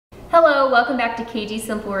Hello, welcome back to KG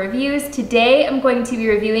Simple Reviews. Today I'm going to be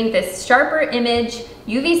reviewing this Sharper Image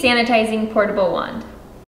UV Sanitizing Portable Wand.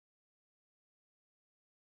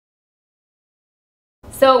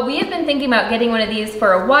 So we have been thinking about getting one of these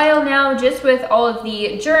for a while now, just with all of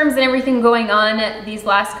the germs and everything going on these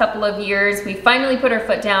last couple of years. We finally put our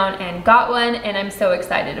foot down and got one, and I'm so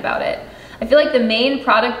excited about it. I feel like the main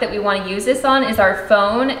product that we want to use this on is our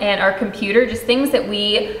phone and our computer, just things that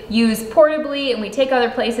we use portably and we take other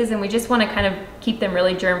places, and we just want to kind of keep them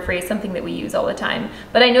really germ-free, something that we use all the time.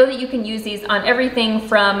 But I know that you can use these on everything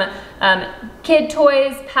from kid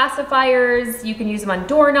toys, pacifiers, you can use them on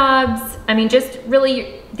doorknobs. I mean, just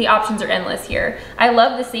really the options are endless here. I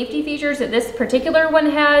love the safety features that this particular one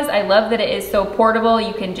has. I love that it is so portable.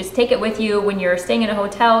 You can just take it with you when you're staying in a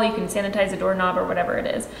hotel. You can sanitize a doorknob or whatever it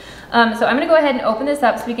is. So I'm gonna go ahead and open this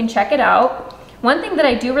up so we can check it out. One thing that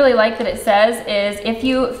I do really like that it says is if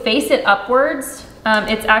you face it upwards,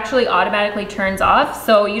 it's actually automatically turns off,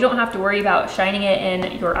 so you don't have to worry about shining it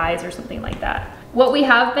in your eyes or something like that. What we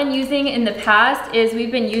have been using in the past is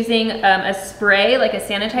we've been using a spray, like a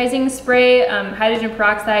sanitizing spray, hydrogen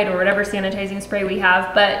peroxide or whatever sanitizing spray we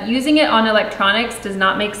have, but using it on electronics does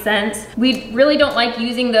not make sense. We really don't like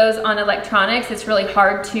using those on electronics. It's really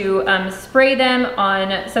hard to spray them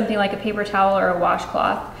on something like a paper towel or a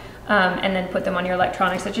washcloth and then put them on your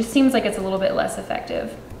electronics. It just seems like it's a little bit less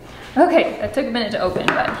effective. Okay, that took a minute to open,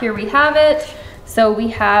 but here we have it. So we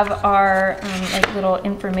have our like little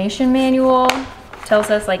information manual. Tells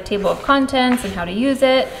us like table of contents and how to use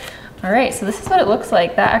it. All right, so this is what it looks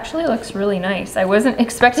like. That actually looks really nice. I wasn't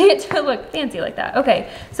expecting it to look fancy like that. Okay,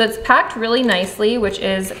 so it's packed really nicely, which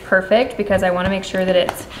is perfect because I want to make sure that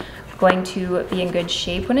it's going to be in good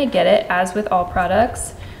shape when I get it, as with all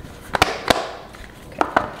products. Okay.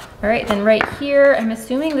 All right, then right here, I'm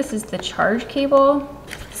assuming this is the charge cable.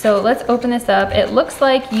 So let's open this up. It looks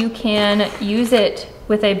like you can use it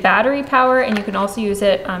with a battery power, and you can also use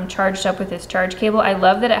it charged up with this charge cable. I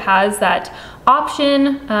love that it has that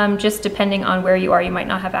option. Just depending on where you are, you might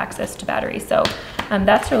not have access to battery. So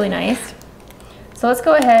that's really nice. So let's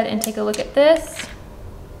go ahead and take a look at this.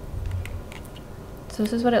 So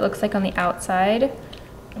this is what it looks like on the outside.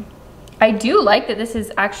 I do like that this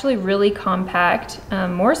is actually really compact,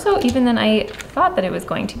 more so even than I thought that it was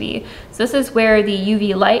going to be. So this is where the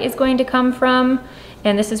UV light is going to come from,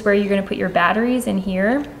 and this is where you're going to put your batteries in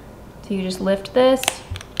here. So you just lift this,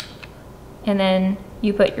 and then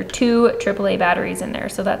you put your 2 AAA batteries in there.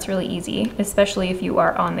 So that's really easy, especially if you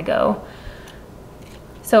are on the go.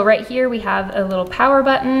 So right here we have a little power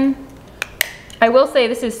button. I will say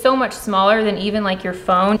this is so much smaller than even like your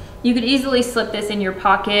phone. You could easily slip this in your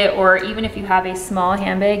pocket, or even if you have a small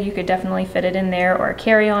handbag, you could definitely fit it in there, or a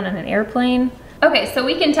carry-on on an airplane. Okay, so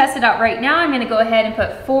we can test it out right now. I'm gonna go ahead and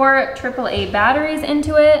put 4 AAA batteries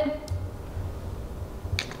into it.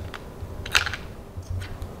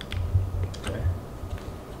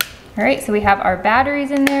 All right, so we have our batteries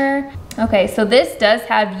in there. Okay, so this does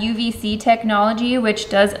have UVC technology, which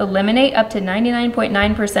does eliminate up to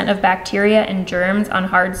 99.9% of bacteria and germs on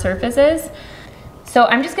hard surfaces. So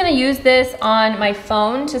I'm just gonna use this on my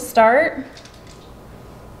phone to start.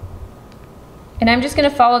 And I'm just gonna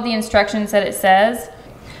follow the instructions that it says.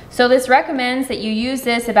 So this recommends that you use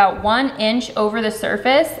this about 1 inch over the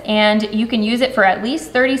surface, and you can use it for at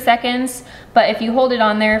least 30 seconds, but if you hold it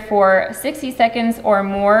on there for 60 seconds or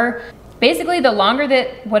more, basically the longer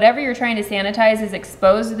that whatever you're trying to sanitize is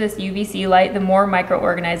exposed to this UVC light, the more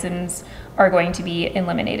microorganisms are going to be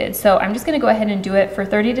eliminated. So I'm just gonna go ahead and do it for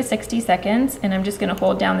 30 to 60 seconds, and I'm just gonna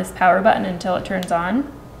hold down this power button until it turns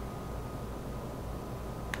on.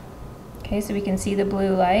 Okay, so we can see the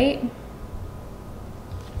blue light.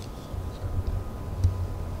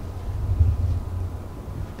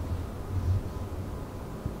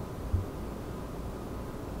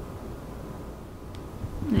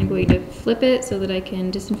 I'm going to flip it so that I can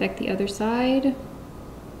disinfect the other side.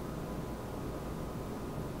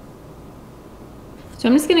 So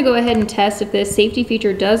I'm just going to go ahead and test if this safety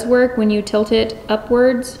feature does work when you tilt it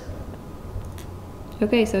upwards.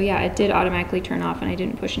 Okay, so yeah, it did automatically turn off and I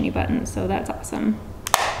didn't push any buttons, so that's awesome.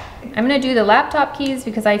 I'm gonna do the laptop keys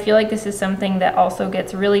because I feel like this is something that also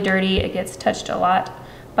gets really dirty. It gets touched a lot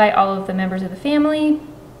by all of the members of the family.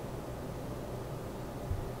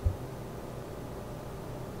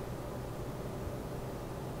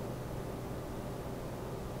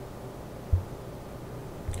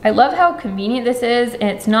 I love how convenient this is, and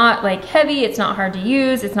it's not like heavy, it's not hard to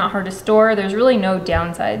use, it's not hard to store. There's really no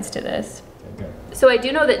downsides to this. So I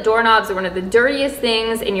do know that doorknobs are one of the dirtiest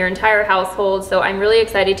things in your entire household, so I'm really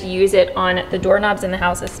excited to use it on the doorknobs in the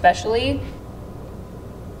house especially.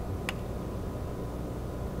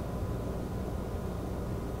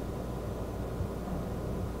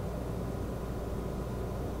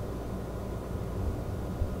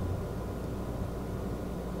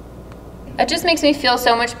 That just makes me feel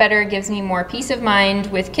so much better, gives me more peace of mind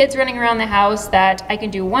with kids running around the house that I can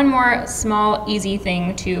do one more small, easy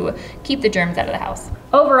thing to keep the germs out of the house.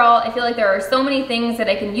 Overall, I feel like there are so many things that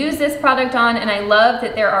I can use this product on, and I love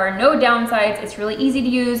that there are no downsides. It's really easy to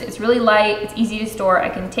use, it's really light, it's easy to store. I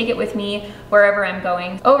can take it with me wherever I'm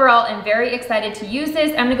going. Overall, I'm very excited to use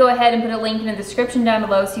this. I'm gonna go ahead and put a link in the description down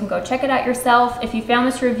below so you can go check it out yourself. If you found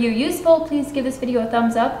this review useful, please give this video a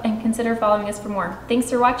thumbs up and consider following us for more. Thanks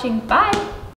for watching, bye!